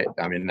reposted it.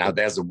 I mean, now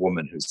there's a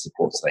woman who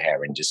supports the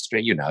hair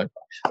industry,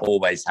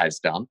 always has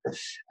done.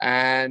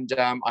 And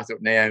I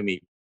thought,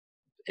 Naomi,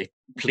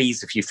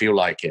 please, if you feel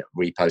like it,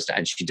 repost it.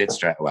 And she did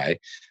straight away,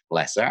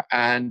 bless her.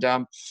 And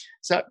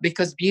so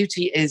because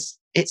beauty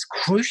it's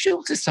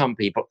crucial to some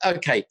people.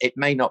 Okay, it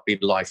may not be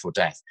life or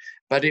death,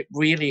 but it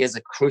really is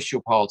a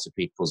crucial part of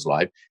people's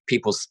life.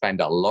 People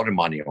spend a lot of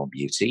money on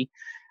beauty.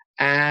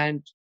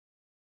 And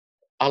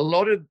a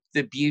lot of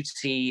the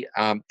beauty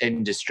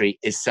industry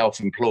is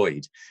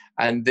self-employed.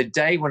 And the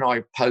day when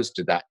I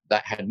posted that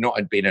had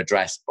not been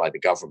addressed by the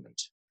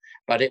government.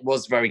 But it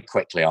was very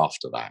quickly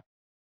after that.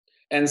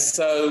 And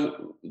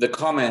so the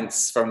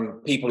comments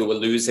from people who were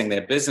losing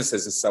their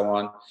businesses and so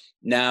on,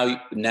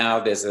 now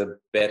there's a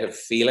better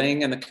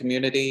feeling in the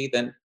community.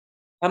 Then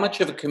how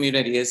much of a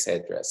community is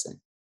hairdressing?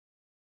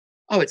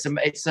 Oh, it's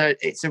a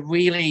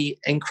really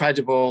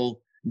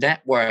incredible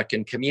network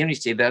and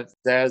community.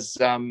 There's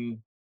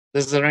an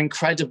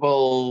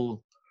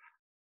incredible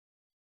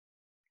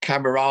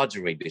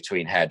camaraderie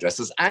between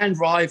hairdressers and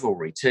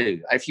rivalry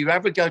too. If you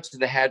ever go to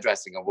the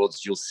hairdressing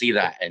awards, you'll see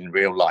that in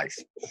real life.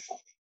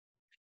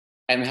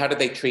 And how do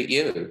they treat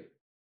you?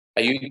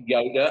 Are you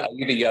Yoda? Are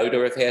you the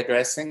Yoda of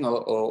hairdressing,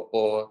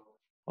 or?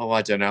 Oh,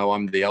 I don't know.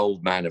 I'm the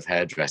old man of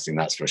hairdressing,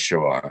 that's for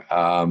sure.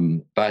 I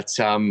mean,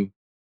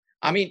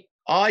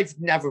 I've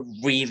never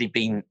really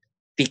been,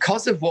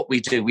 because of what we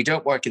do. We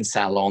don't work in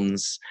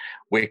salons.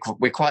 We're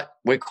quite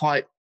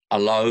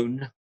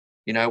alone.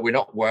 We're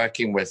not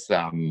working with.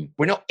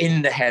 We're not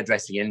in the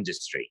hairdressing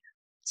industry.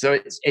 So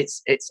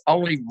it's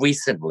only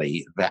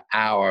recently that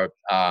our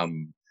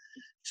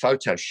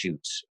photo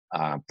shoot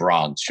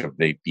branch of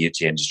the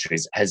beauty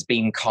industries has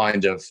been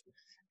kind of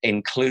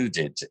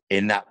included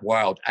in that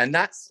world. And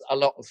that's a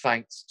lot of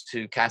thanks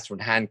to Catherine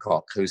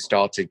Hancock, who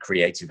started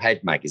Creative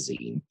Head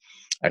magazine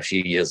a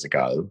few years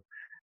ago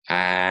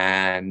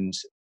and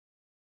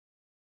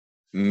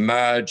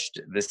merged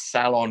the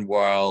salon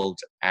world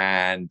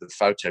and the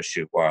photo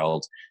shoot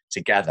world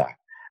together.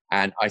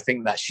 And I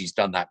think that she's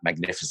done that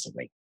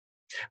magnificently.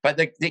 But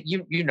the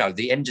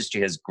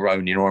industry has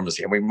grown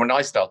enormously. I mean, when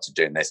I started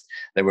doing this,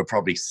 there were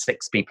probably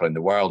 6 people in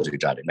the world who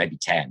did it, maybe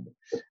 10.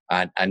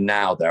 And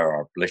now there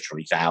are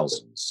literally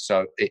thousands.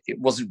 So it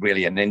wasn't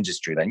really an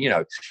industry then.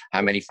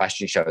 How many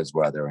fashion shows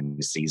were there in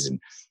the season?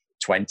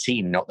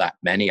 20, not that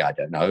many, I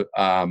don't know,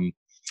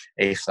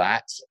 if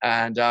that.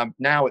 And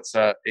now it's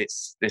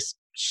this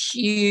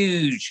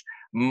huge,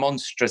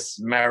 monstrous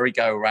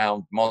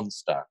merry-go-round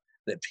monster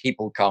that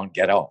people can't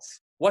get off.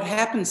 What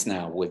happens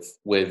now with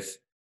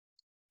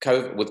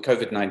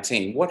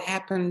COVID-19, what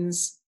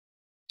happens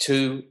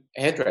to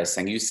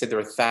hairdressing? You said there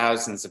are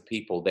thousands of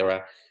people. There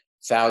are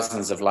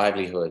thousands of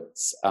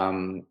livelihoods.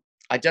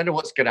 I don't know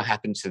what's going to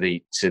happen to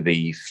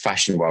the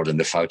fashion world and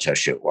the photo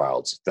shoot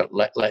world.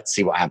 Let's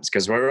see what happens,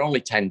 because we're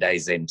only 10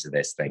 days into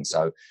this thing.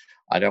 So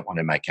I don't want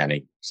to make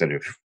any sort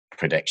of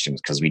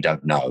predictions because we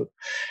don't know.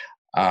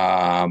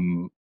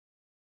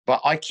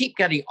 But I keep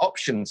getting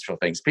options for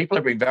things. People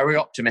have been very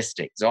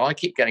optimistic. So I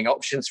keep getting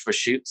options for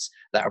shoots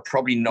that are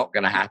probably not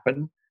going to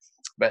happen.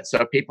 But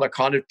so people are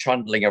kind of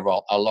trundling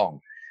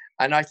along.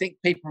 And I think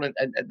people in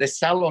the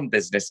salon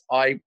business,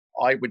 I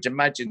would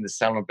imagine the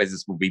salon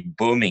business will be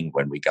booming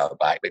when we go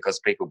back, because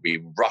people will be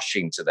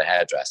rushing to the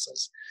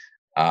hairdressers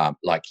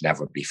like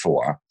never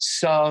before.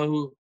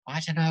 So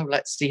I don't know.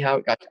 Let's see how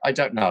it goes. I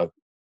don't know.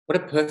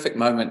 What a perfect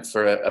moment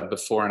for a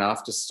before and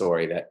after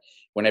story, that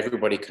when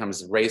everybody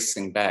comes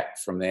racing back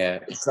from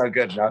their... It's so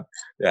good, no?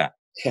 Yeah.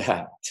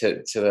 Yeah,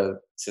 to the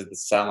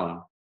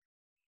salon.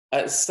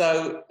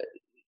 So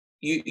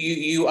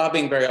you are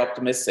being very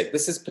optimistic.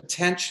 This is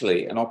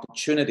potentially an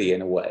opportunity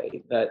in a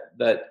way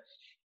that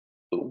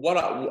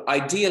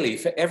ideally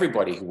for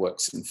everybody who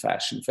works in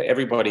fashion, for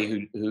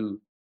everybody who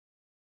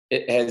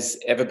it has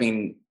ever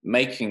been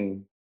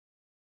making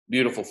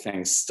beautiful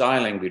things,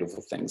 styling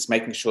beautiful things,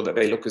 making sure that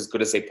they look as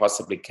good as they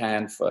possibly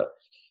can for,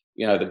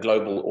 the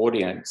global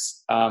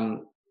audience.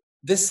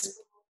 This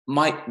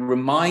might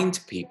remind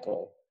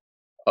people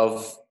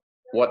of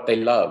what they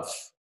love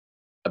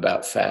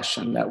about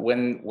fashion, that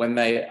when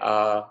they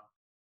are,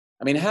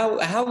 I mean,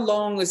 how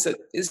long is it?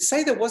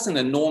 Say there was an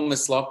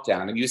enormous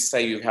lockdown, and you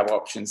say you have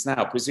options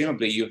now.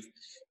 Presumably, you've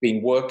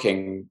been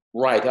working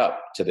right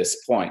up to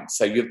this point.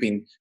 So you've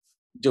been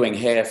doing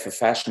hair for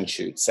fashion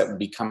shoots that will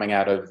be coming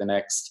out over the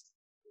next.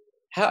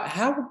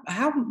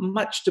 How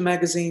much do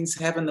magazines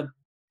have in the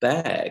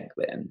bag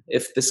then,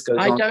 if this goes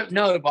on? I don't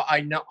know, but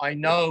I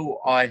know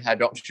I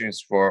had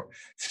options for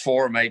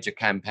 4 major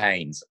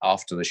campaigns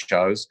after the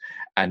shows,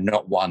 and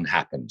not one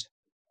happened.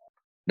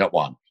 Not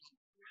one.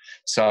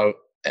 So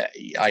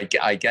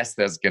I guess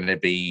there's going to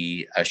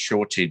be a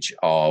shortage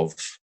of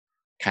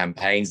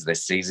campaigns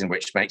this season,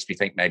 which makes me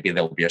think maybe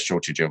there'll be a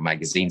shortage of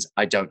magazines.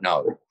 I don't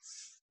know.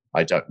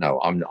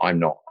 I'm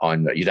not.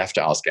 You'd have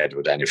to ask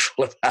Edward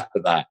Enninful about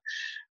that.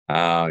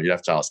 You'd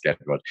have to ask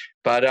Edward.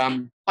 But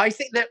I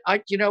think that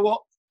you know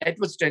what?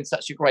 Edward's doing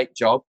such a great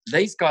job.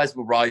 These guys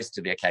will rise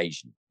to the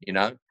occasion.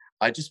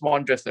 I just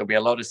wonder if there'll be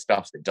a lot of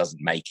stuff that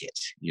doesn't make it.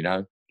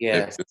 Yeah,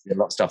 there's a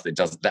lot of stuff that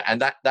doesn't,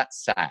 and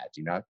that's sad.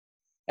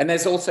 And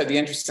there's also the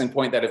interesting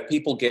point that if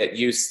people get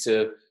used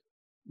to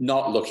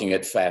not looking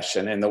at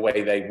fashion in the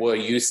way they were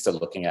used to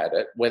looking at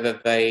it, whether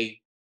they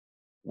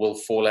will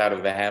fall out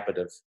of the habit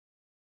of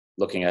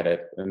looking at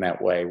it in that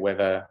way,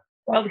 whether...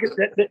 Well,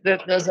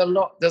 there's a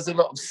lot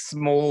of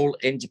small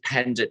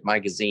independent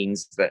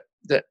magazines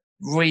that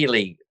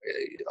really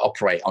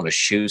operate on a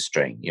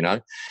shoestring,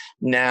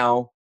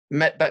 Now,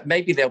 but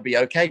maybe they'll be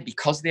okay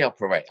because they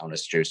operate on a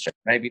shoestring.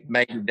 Maybe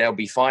they'll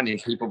be fine, and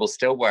people will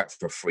still work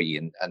for free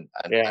and that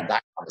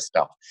kind of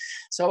stuff.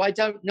 So I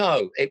don't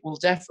know. It will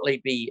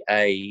definitely be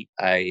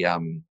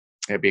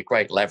it'll be a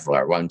great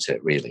leveler, won't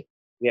it? Really?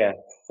 Yeah,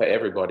 for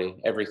everybody,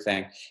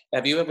 everything.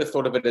 Have you ever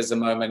thought of it as a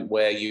moment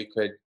where you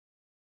could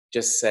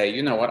just say,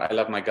 you know what, I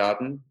love my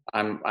garden.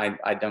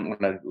 I don't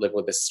want to live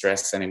with this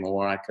stress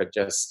anymore. I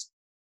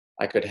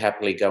could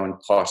happily go and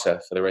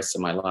potter for the rest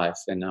of my life.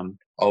 And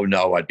oh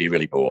no, I'd be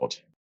really bored.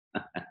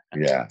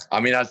 Yeah, I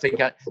mean, I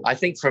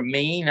think for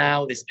me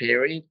now, this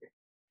period,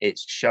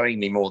 it's showing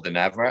me more than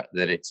ever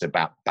that it's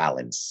about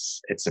balance.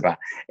 It's what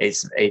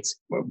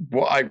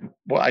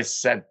I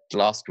said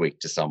last week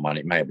to someone.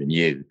 It may have been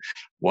you.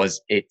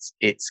 Was it's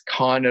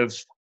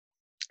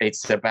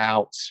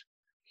about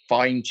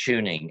fine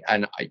tuning,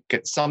 and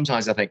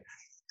sometimes I think,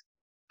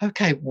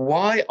 okay,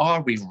 why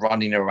are we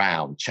running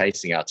around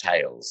chasing our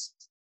tails?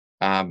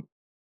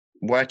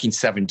 Working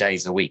 7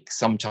 days a week,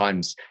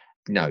 sometimes,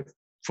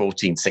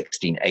 14,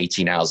 16,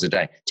 18 hours a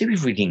day. Do we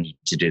really need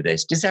to do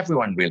this? Does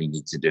everyone really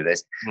need to do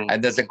this? Mm.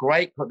 And there's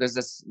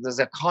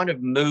a kind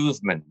of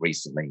movement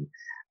recently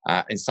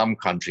in some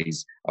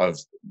countries of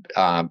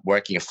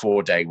working a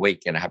 4-day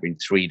week and having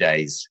 3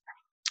 days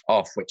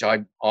off, which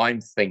I'm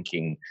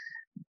thinking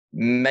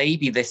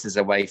maybe this is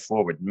a way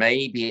forward.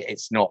 Maybe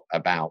it's not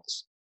about,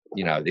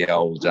 the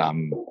old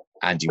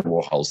Andy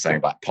Warhol saying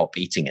about pop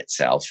eating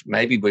itself.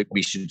 Maybe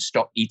we should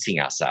stop eating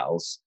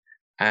ourselves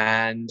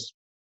and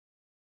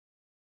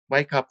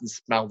wake up and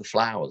smell the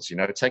flowers.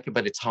 Take a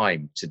bit of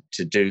time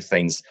to do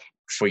things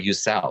for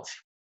yourself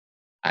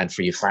and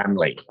for your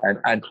family.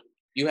 And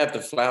you have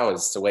the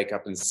flowers to wake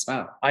up and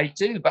smell. I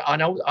do, but I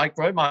know I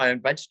grow my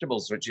own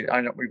vegetables, which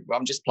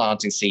I'm just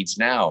planting seeds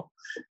now.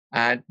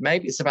 And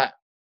maybe it's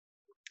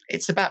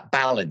about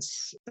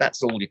balance.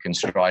 That's all you can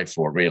strive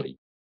for, really.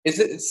 Is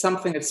it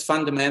something as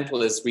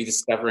fundamental as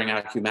rediscovering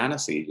our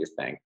humanity, do you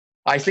think?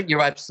 I think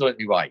you're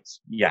absolutely right.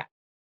 Yeah.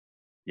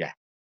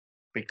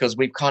 Because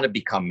we've kind of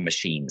become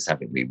machines,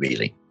 haven't we,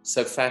 really?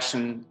 So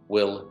fashion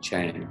will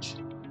change.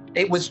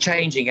 It was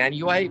changing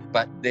anyway,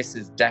 but this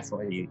will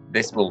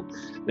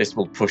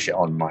push it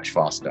on much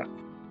faster.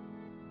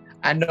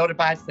 And not a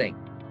bad thing.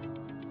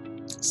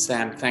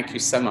 Sam, thank you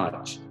so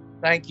much.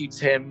 Thank you,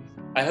 Tim.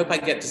 I hope I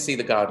get to see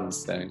the garden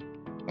soon.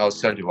 Oh,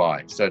 so do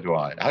I.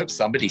 I hope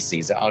somebody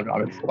sees it.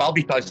 I'll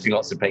be posting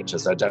lots of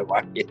pictures, so don't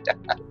worry.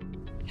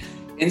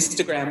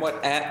 Instagram,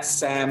 what? At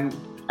Sam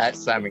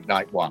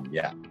McKnight 1,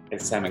 yeah.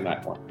 It's Sam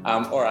McKnight 1.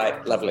 All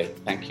right, lovely.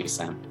 Thank you,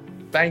 Sam.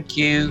 Thank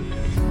you.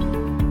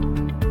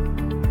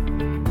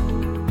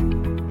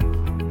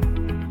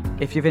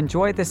 If you've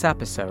enjoyed this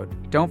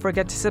episode, don't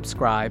forget to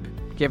subscribe,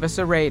 give us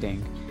a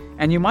rating,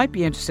 and you might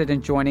be interested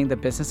in joining the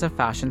Business of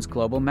Fashion's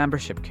global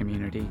membership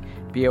community,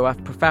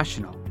 BOF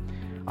Professional.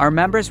 Our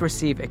members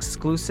receive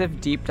exclusive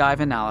deep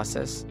dive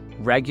analysis,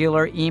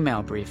 regular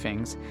email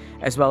briefings,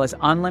 as well as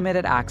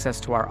unlimited access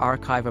to our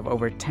archive of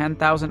over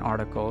 10,000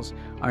 articles,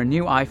 our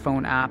new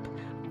iPhone app,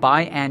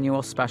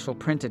 biannual special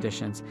print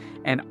editions,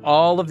 and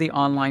all of the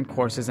online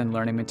courses and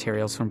learning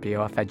materials from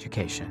BOF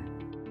Education.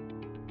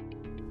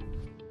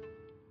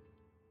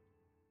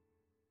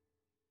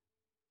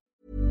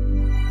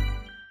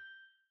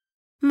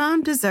 Mom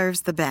Mom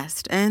deserves the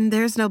best, and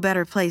there's no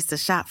better place to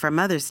shop for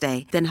Mother's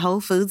Day than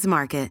Whole Foods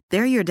Market.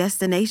 They're your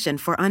destination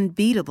for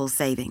unbeatable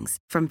savings,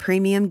 from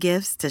premium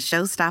gifts to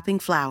show-stopping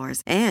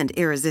flowers and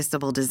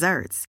irresistible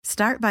desserts.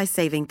 Start by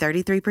saving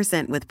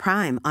 33% with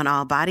Prime on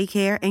all body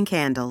care and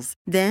candles.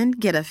 Then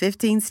get a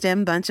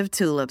 15-stem bunch of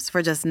tulips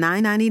for just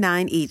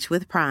 $9.99 each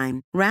with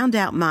Prime. Round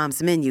out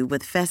Mom's menu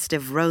with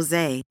festive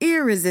rosé,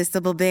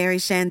 irresistible berry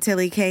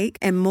chantilly cake,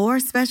 and more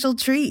special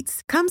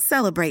treats. Come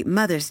celebrate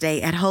Mother's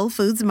Day at Whole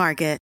Foods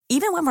Market.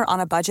 Even when we're on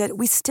a budget,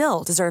 we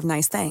still deserve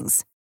nice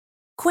things.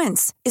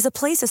 Quince is a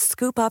place to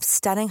scoop up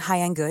stunning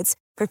high-end goods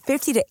for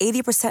 50 to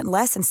 80%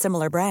 less than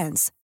similar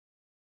brands.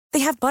 They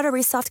have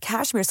buttery soft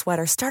cashmere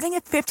sweaters starting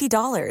at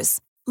 $50,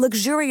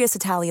 luxurious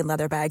Italian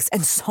leather bags,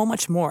 and so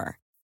much more.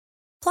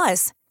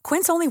 Plus,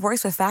 Quince only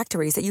works with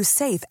factories that use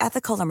safe,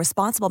 ethical, and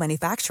responsible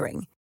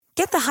manufacturing.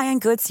 Get the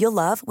high-end goods you'll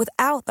love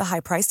without the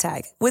high price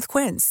tag with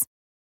Quince.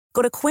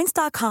 Go to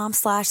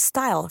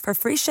quince.com/style for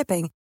free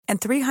shipping and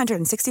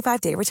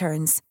 365-day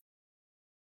returns.